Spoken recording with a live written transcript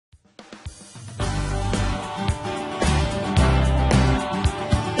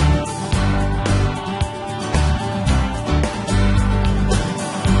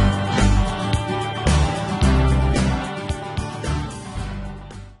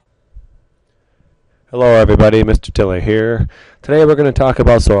Hello everybody, Mr. Tiller here. Today we're going to talk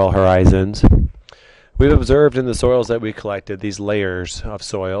about soil horizons. We've observed in the soils that we collected these layers of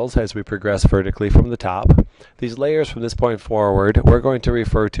soils as we progress vertically from the top. These layers from this point forward we're going to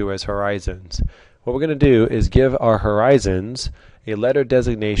refer to as horizons. What we're going to do is give our horizons a letter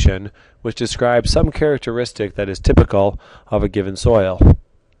designation which describes some characteristic that is typical of a given soil.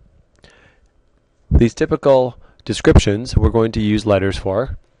 These typical descriptions we're going to use letters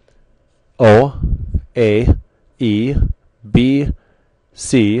for. O, A, E, B,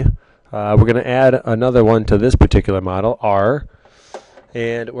 C. We're going to add another one to this particular model, R,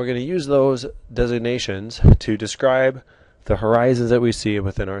 and we're going to use those designations to describe the horizons that we see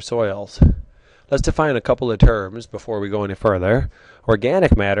within our soils. Let's define a couple of terms before we go any further.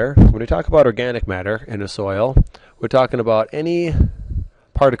 Organic matter, when we talk about organic matter in a soil, we're talking about any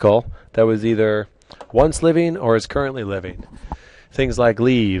particle that was either once living or is currently living. Things like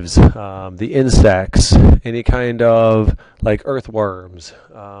leaves, the insects, any kind of like earthworms.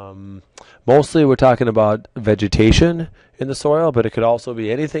 Mostly we're talking about vegetation in the soil, but it could also be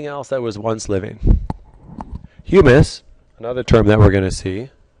anything else that was once living. Humus, another term that we're going to see.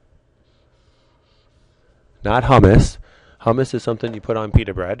 Not hummus. Hummus is something you put on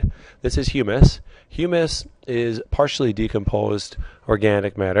pita bread. This is humus. Humus is partially decomposed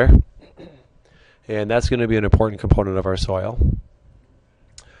organic matter, and that's going to be an important component of our soil.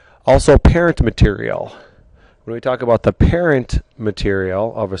 Also, parent material. When we talk about the parent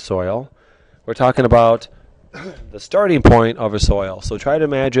material of a soil, we're talking about the starting point of a soil. So try to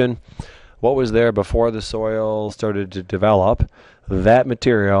imagine what was there before the soil started to develop. That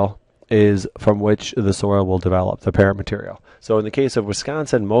material is from which the soil will develop, the parent material. So in the case of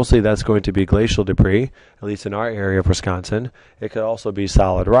Wisconsin, mostly that's going to be glacial debris, at least in our area of Wisconsin. It could also be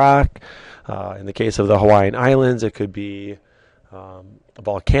solid rock. In the case of the Hawaiian Islands, it could be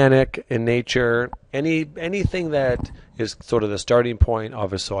volcanic in nature, anything that is sort of the starting point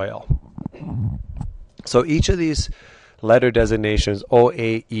of a soil. So each of these letter designations, O,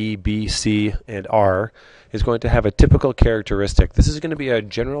 A, E, B, C, and R, is going to have a typical characteristic. This is going to be a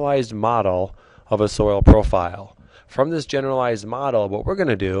generalized model of a soil profile. From this generalized model, what we're going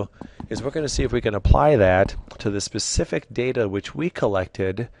to do is we're going to see if we can apply that to the specific data which we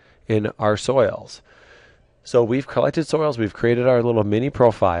collected in our soils. So we've collected soils, we've created our little mini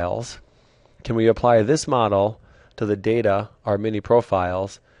profiles. Can we apply this model to the data, our mini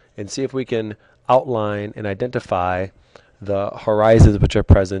profiles, and see if we can outline and identify the horizons which are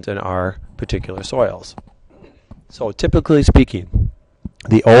present in our particular soils? So typically speaking,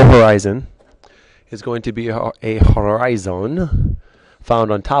 the O horizon is going to be a horizon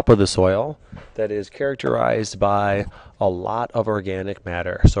found on top of the soil that is characterized by a lot of organic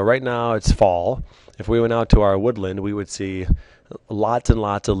matter. So right now it's fall. If we went out to our woodland, we would see lots and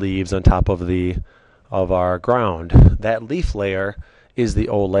lots of leaves on top of our ground. That leaf layer is the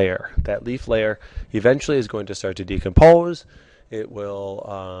O layer. That leaf layer eventually is going to start to decompose. It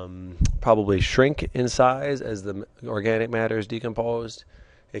will probably shrink in size as the organic matter is decomposed.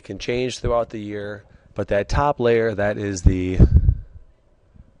 It can change throughout the year, but that top layer, that is the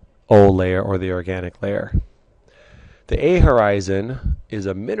O layer or the organic layer. The A horizon is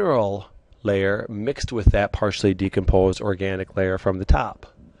a mineral layer mixed with that partially decomposed organic layer from the top.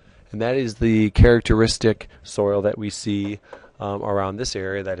 And that is the characteristic soil that we see around this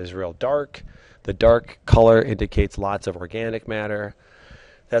area that is real dark. The dark color indicates lots of organic matter.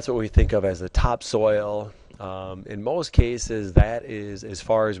 That's what we think of as the topsoil. In most cases, that is as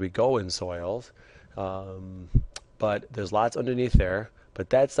far as we go in soils. But there's lots underneath there. But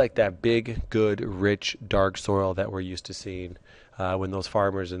that's like that big, good, rich, dark soil that we're used to seeing when those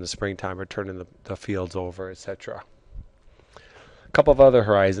farmers in the springtime are turning the fields over, etc. A couple of other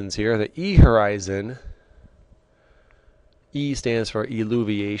horizons here. The E horizon, E stands for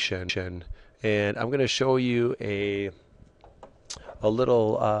eluviation. And I'm going to show you a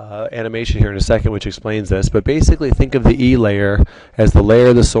little animation here in a second which explains this. But basically think of the E layer as the layer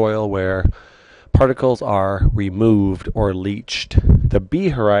of the soil where particles are removed or leached. The B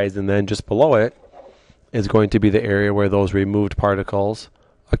horizon then just below it is going to be the area where those removed particles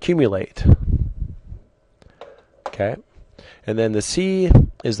accumulate. Okay? And then the C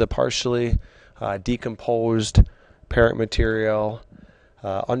is the partially decomposed parent material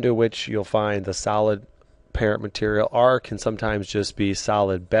under which you'll find the solid parent material. R can sometimes just be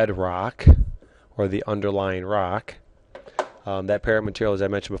solid bedrock or the underlying rock. That parent material, as I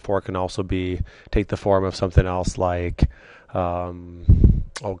mentioned before, can also take the form of something else like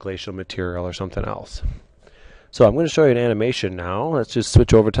glacial material or something else. So I'm going to show you an animation now. Let's just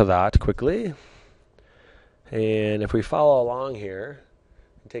switch over to that quickly. And if we follow along here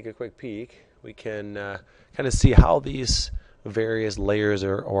and take a quick peek, we can kind of see how these various layers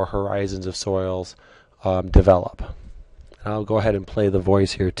or horizons of soils develop. I'll go ahead and play the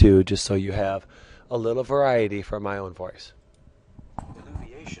voice here too, just so you have a little variety from my own voice.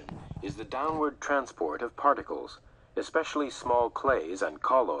 Alluviation is the downward transport of particles, especially small clays and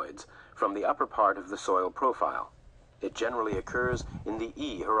colloids, from the upper part of the soil profile. It generally occurs in the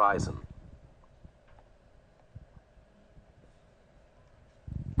E horizon.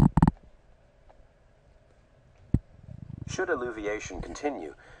 Should alluviation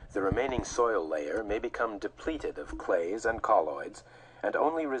continue, the remaining soil layer may become depleted of clays and colloids, and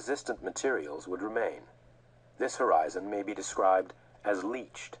only resistant materials would remain. This horizon may be described as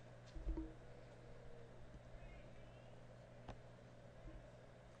leached.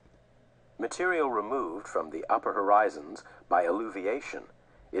 Material removed from the upper horizons by alluviation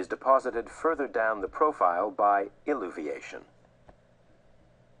is deposited further down the profile by illuviation.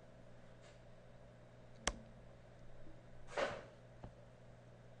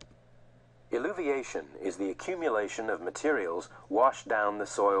 Illuviation is the accumulation of materials washed down the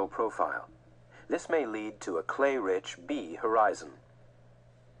soil profile. This may lead to a clay-rich B horizon.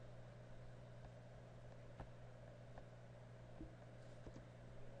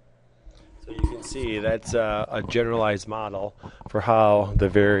 So you can see that's a generalized model for how the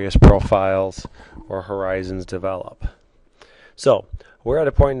various profiles or horizons develop. So we're at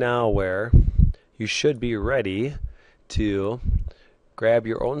a point now where you should be ready to grab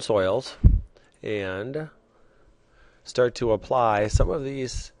your own soils and start to apply some of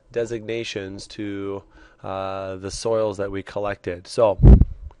these designations to the soils that we collected. So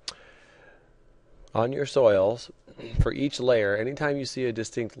on your soils, for each layer, anytime you see a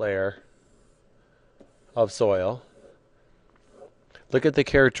distinct layer of soil, look at the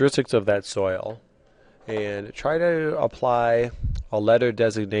characteristics of that soil and try to apply a letter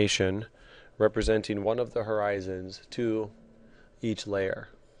designation representing one of the horizons to each layer.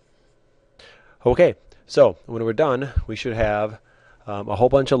 Okay, so when we're done, we should have a whole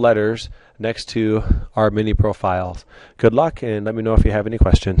bunch of letters next to our mini profiles. Good luck, and let me know if you have any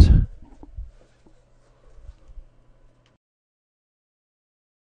questions.